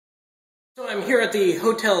So I'm here at the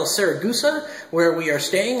Hotel Saragossa, where we are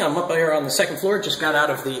staying. I'm up here on the second floor, just got out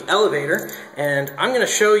of the elevator, and I'm going to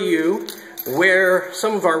show you where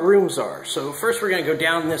some of our rooms are. So first we're going to go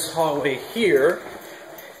down this hallway here,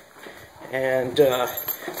 and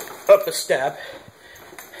up a step.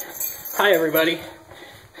 Hi everybody.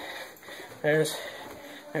 There's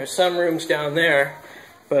some rooms down there,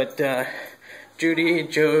 but Judy,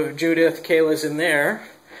 Judith, Kayla's in there.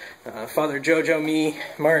 Father Jojo, me,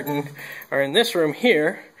 Martin are in this room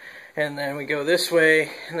here, and then we go this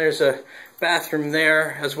way, and there's a bathroom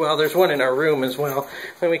there as well. There's one in our room as well.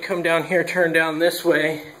 Then we come down here, turn down this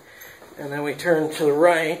way, and then we turn to the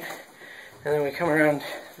right, and then we come around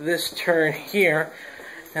this turn here,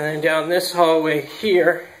 and then down this hallway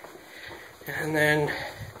here, and then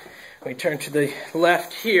we turn to the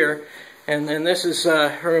left here, and then this is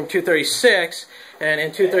room 236. And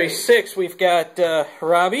in 236, we've got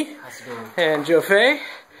Robbie and Jofe,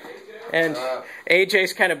 and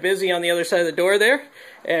AJ's kind of busy on the other side of the door there,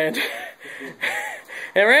 and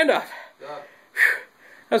and Randolph. That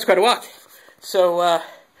was quite a walk. So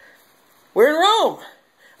we're in Rome.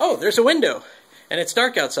 Oh, there's a window, and it's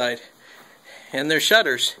dark outside, and there's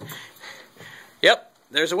shutters. Yep,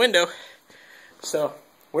 there's a window. So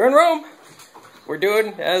we're in Rome. We're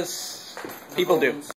doing as people do.